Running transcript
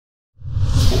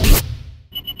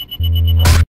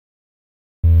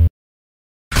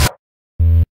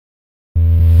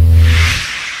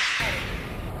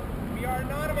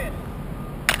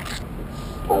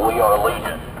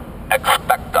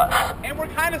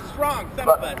strong son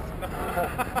of a...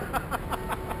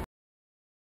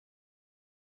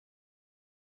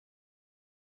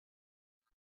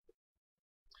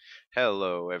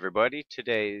 Hello everybody,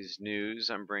 today's news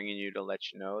I'm bringing you to let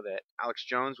you know that Alex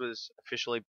Jones was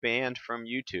officially banned from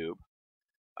YouTube.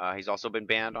 He's also been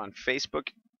banned on Facebook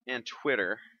and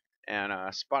Twitter and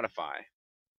Spotify.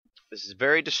 This is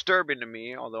very disturbing to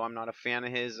me, although I'm not a fan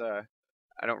of his. I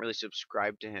don't really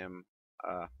subscribe to him.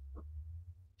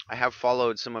 I have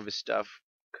followed some of his stuff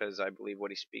because I believe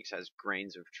what he speaks has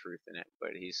grains of truth in it,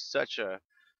 but he's such a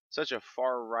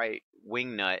far right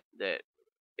wingnut that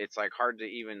it's like hard to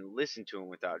even listen to him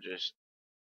without just,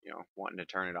 wanting to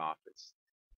turn it off.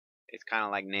 It's kind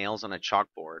of like nails on a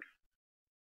chalkboard.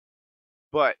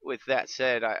 But with that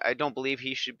said, I don't believe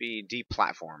he should be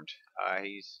deplatformed.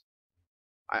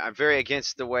 I'm very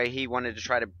against the way he wanted to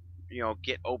try to,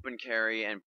 get open carry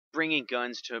and bringing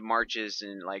guns to marches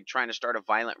and like trying to start a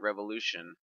violent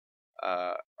revolution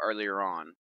earlier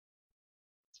on.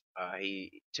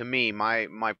 To me,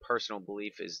 my personal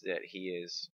belief is that he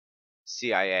is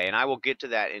CIA, and I will get to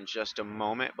that in just a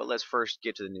moment, but let's first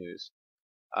get to the news.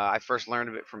 I first learned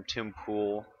of it from Tim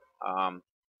Pool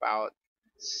about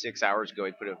 6 hours ago.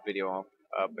 He put a video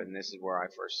up, and this is where I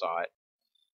first saw it.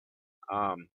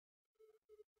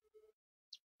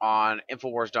 On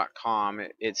Infowars.com,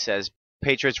 it says,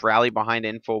 Patriots rally behind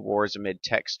Infowars amid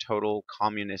tech's total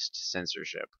communist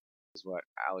censorship. This is what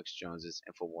Alex Jones's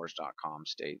Infowars.com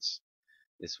states.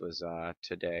 This was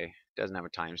today. Doesn't have a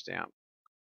timestamp.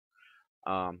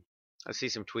 I see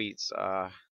some tweets.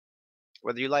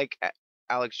 Whether you like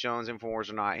Alex Jones,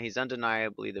 Infowars or not, he's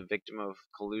undeniably the victim of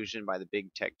collusion by the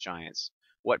big tech giants.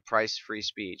 What price free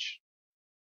speech?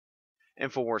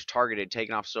 Infowars targeted,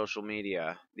 taken off social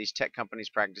media. These tech companies'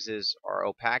 practices are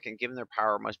opaque and given their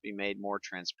power must be made more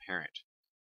transparent.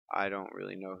 I don't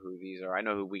really know who these are. I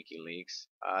know who WikiLeaks.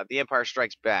 The Empire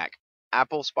Strikes Back.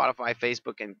 Apple, Spotify,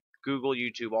 Facebook, and Google,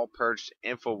 YouTube all purged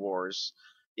Infowars.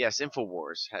 Yes,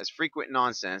 Infowars has frequent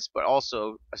nonsense, but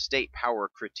also a state power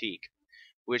critique.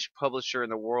 Which publisher in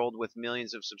the world with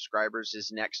millions of subscribers is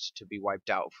next to be wiped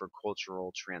out for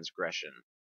cultural transgression?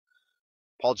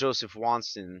 Paul Joseph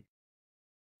Watson.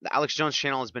 The Alex Jones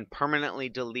channel has been permanently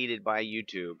deleted by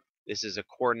YouTube. This is a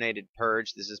coordinated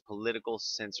purge. This is political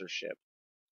censorship.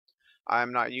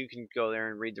 I'm not. You can go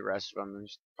there and read the rest of them.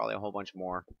 There's probably a whole bunch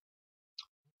more.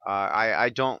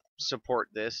 I don't support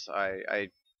this. I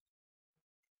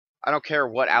don't care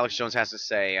what Alex Jones has to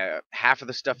say. Half of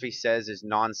the stuff he says is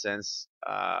nonsense,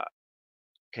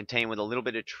 contained with a little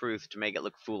bit of truth to make it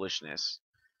look foolishness.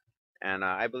 And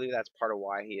I believe that's part of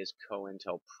why he is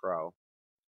COINTELPRO.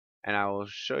 And I will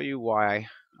show you why.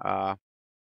 Let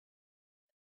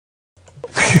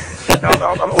me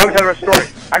tell you a story.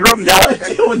 I grew up in Dallas,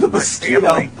 Texas with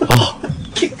my family.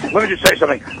 Let me just say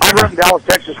something. I grew up in Dallas,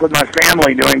 Texas with my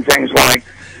family doing things like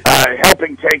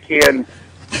helping take in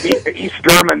East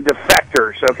German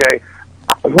defectors, okay?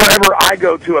 Whenever I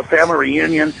go to a family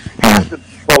reunion, half the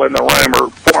people in the room are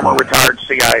former retired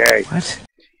CIA. What?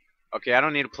 Okay, I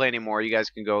don't need to play anymore. You guys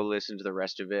can go listen to the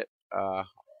rest of it.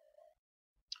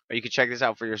 Or you can check this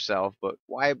out for yourself. But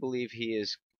why I believe he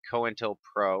is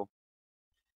COINTELPRO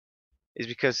is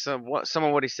because some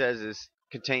of what he says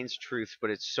contains truth, but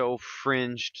it's so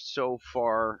fringed, so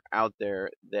far out there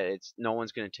that no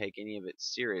one's going to take any of it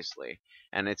seriously,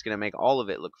 and it's going to make all of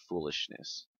it look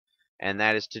foolishness. And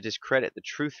that is to discredit the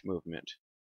truth movement.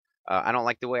 I don't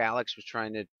like the way Alex was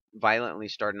trying to violently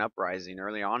start an uprising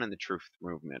early on in the truth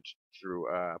movement through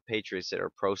patriots that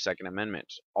are pro-Second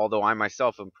Amendment. Although I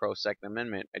myself am pro-Second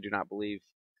Amendment, I do not believe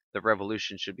the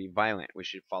revolution should be violent. We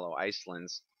should follow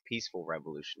Iceland's peaceful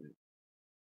revolution.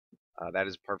 That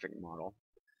is a perfect model.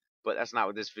 But that's not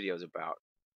what this video is about.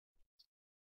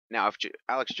 Now, if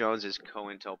Alex Jones is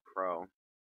COINTELPRO,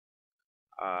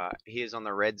 he is on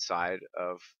the red side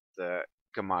of the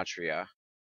gematria.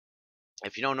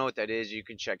 If you don't know what that is, you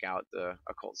can check out the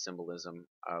occult symbolism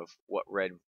of what red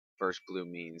versus blue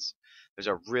means. There's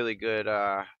a really good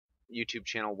YouTube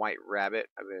channel, White Rabbit.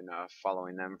 I've been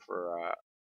following them for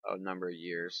a number of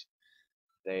years.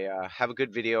 They have a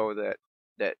good video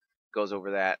that goes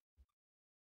over that.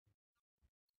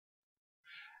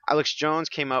 Alex Jones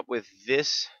came up with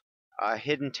this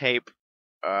hidden tape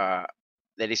that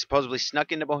he supposedly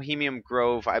snuck into Bohemian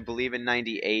Grove, I believe in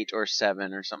 '98 or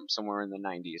 '7 or somewhere in the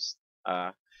 '90s.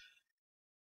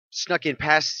 Snuck in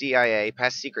past CIA,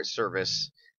 past Secret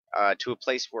Service, to a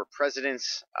place where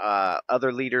presidents,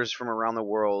 other leaders from around the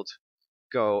world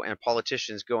go, and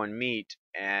politicians go and meet,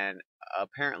 and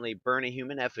apparently burn a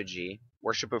human effigy,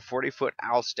 worship a 40-foot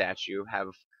owl statue, have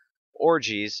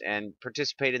orgies, and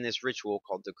participate in this ritual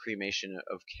called the cremation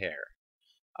of care.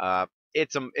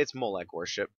 It's Molech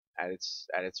worship at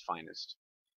its finest.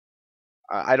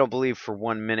 I don't believe for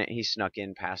 1 minute he snuck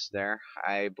in past there.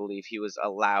 I believe he was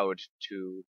allowed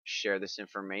to share this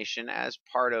information as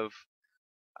part of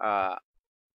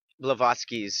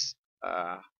Blavatsky's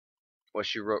what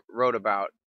she wrote about,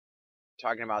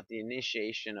 talking about the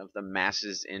initiation of the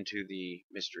masses into the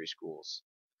mystery schools.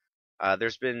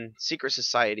 There's been secret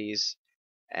societies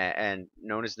and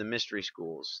known as the mystery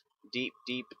schools deep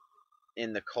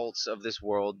in the cults of this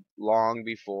world long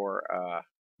before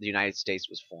the United States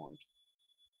was formed.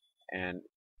 And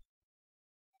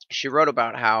she wrote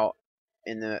about how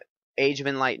in the Age of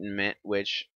Enlightenment,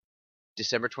 which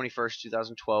December 21st,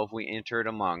 2012, we entered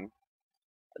among,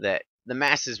 that the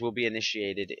masses will be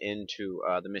initiated into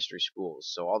the mystery schools.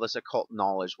 So all this occult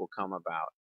knowledge will come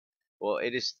about. Well,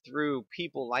 it is through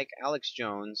people like Alex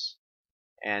Jones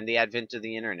and the advent of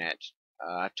the internet,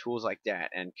 tools like that,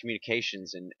 and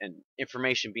communications and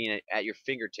information being at your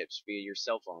fingertips via your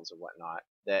cell phones and whatnot,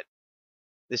 that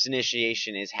this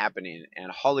initiation is happening, and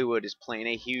Hollywood is playing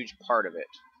a huge part of it.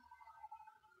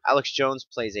 Alex Jones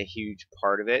plays a huge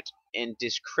part of it in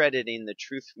discrediting the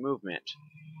truth movement.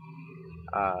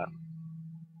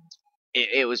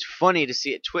 It was funny to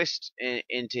see it twist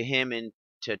into him and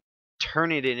to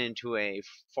turning it into a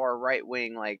far right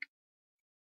wing, like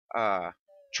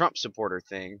Trump supporter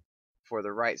thing for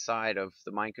the right side of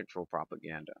the mind control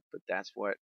propaganda. But that's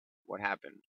what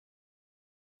happened.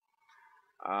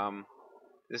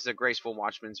 This is a Graceful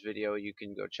Watchman's video. You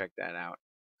can go check that out.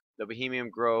 The Bohemian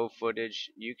Grove footage,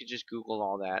 you could just Google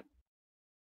all that.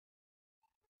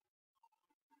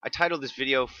 I titled this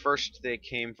video First They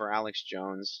Came for Alex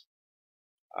Jones.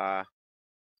 A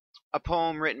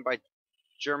poem written by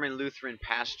German Lutheran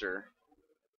pastor.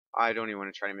 I don't even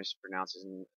want to try to mispronounce his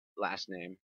last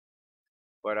name.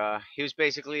 But he was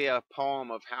basically a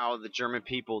poem of how the German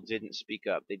people didn't speak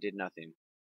up. They did nothing.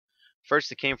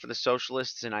 First they came for the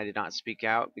socialists, and I did not speak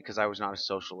out because I was not a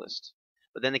socialist.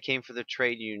 But then they came for the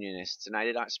trade unionists, and I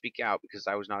did not speak out because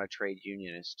I was not a trade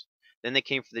unionist. Then they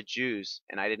came for the Jews,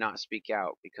 and I did not speak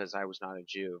out because I was not a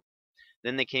Jew.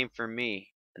 Then they came for me,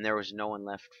 and there was no one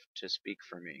left to speak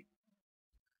for me.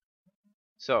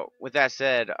 So, with that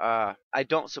said, I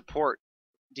don't support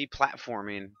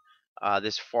deplatforming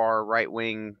this far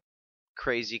right-wing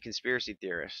crazy conspiracy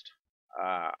theorist.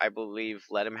 I believe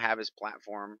let him have his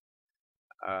platform.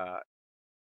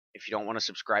 If you don't want to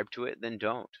subscribe to it, then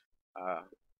don't.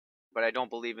 But I don't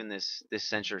believe in this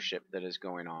censorship that is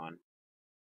going on.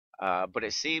 But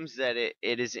it seems that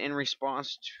it is in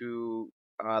response to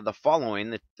the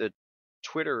following, the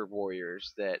Twitter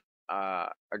warriors that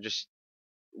are just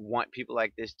want people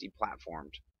like this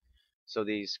deplatformed. So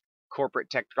these corporate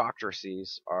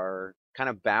technocracies are kind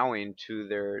of bowing to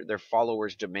their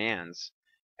followers' demands,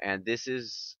 and this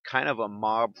is kind of a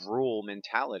mob rule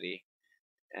mentality,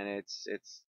 and it's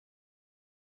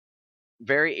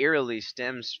very eerily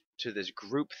stems to this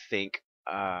groupthink,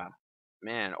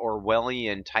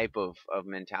 Orwellian type of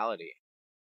mentality.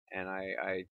 And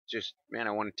I just, man,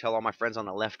 I want to tell all my friends on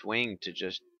the left wing to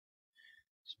just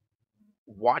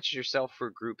watch yourself for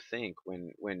groupthink.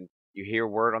 When you hear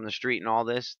word on the street and all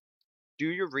this, do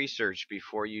your research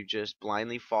before you just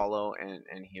blindly follow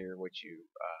and hear what you,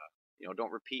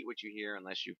 don't repeat what you hear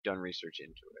unless you've done research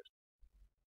into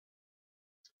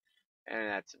it. And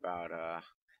that's about,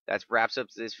 that wraps up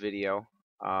this video.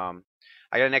 I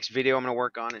got a next video I'm going to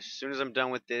work on. As soon as I'm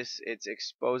done with this, it's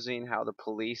exposing how the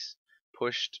police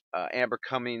pushed Amber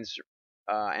Cummings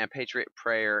and Patriot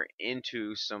Prayer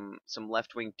into some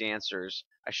left-wing dancers.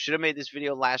 I should have made this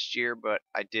video last year, but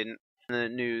I didn't in the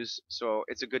news, so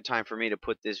it's a good time for me to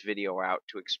put this video out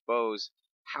to expose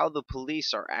how the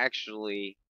police are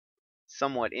actually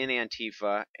somewhat in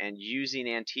Antifa and using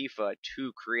Antifa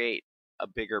to create a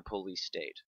bigger police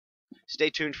state. Stay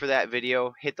tuned for that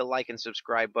video. Hit the like and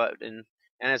subscribe button.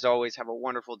 And as always, have a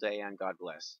wonderful day and God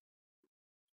bless.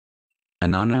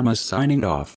 Anonymous signing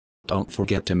off. Don't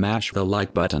forget to mash the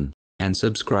like button and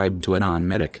subscribe to Anon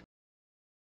Medic.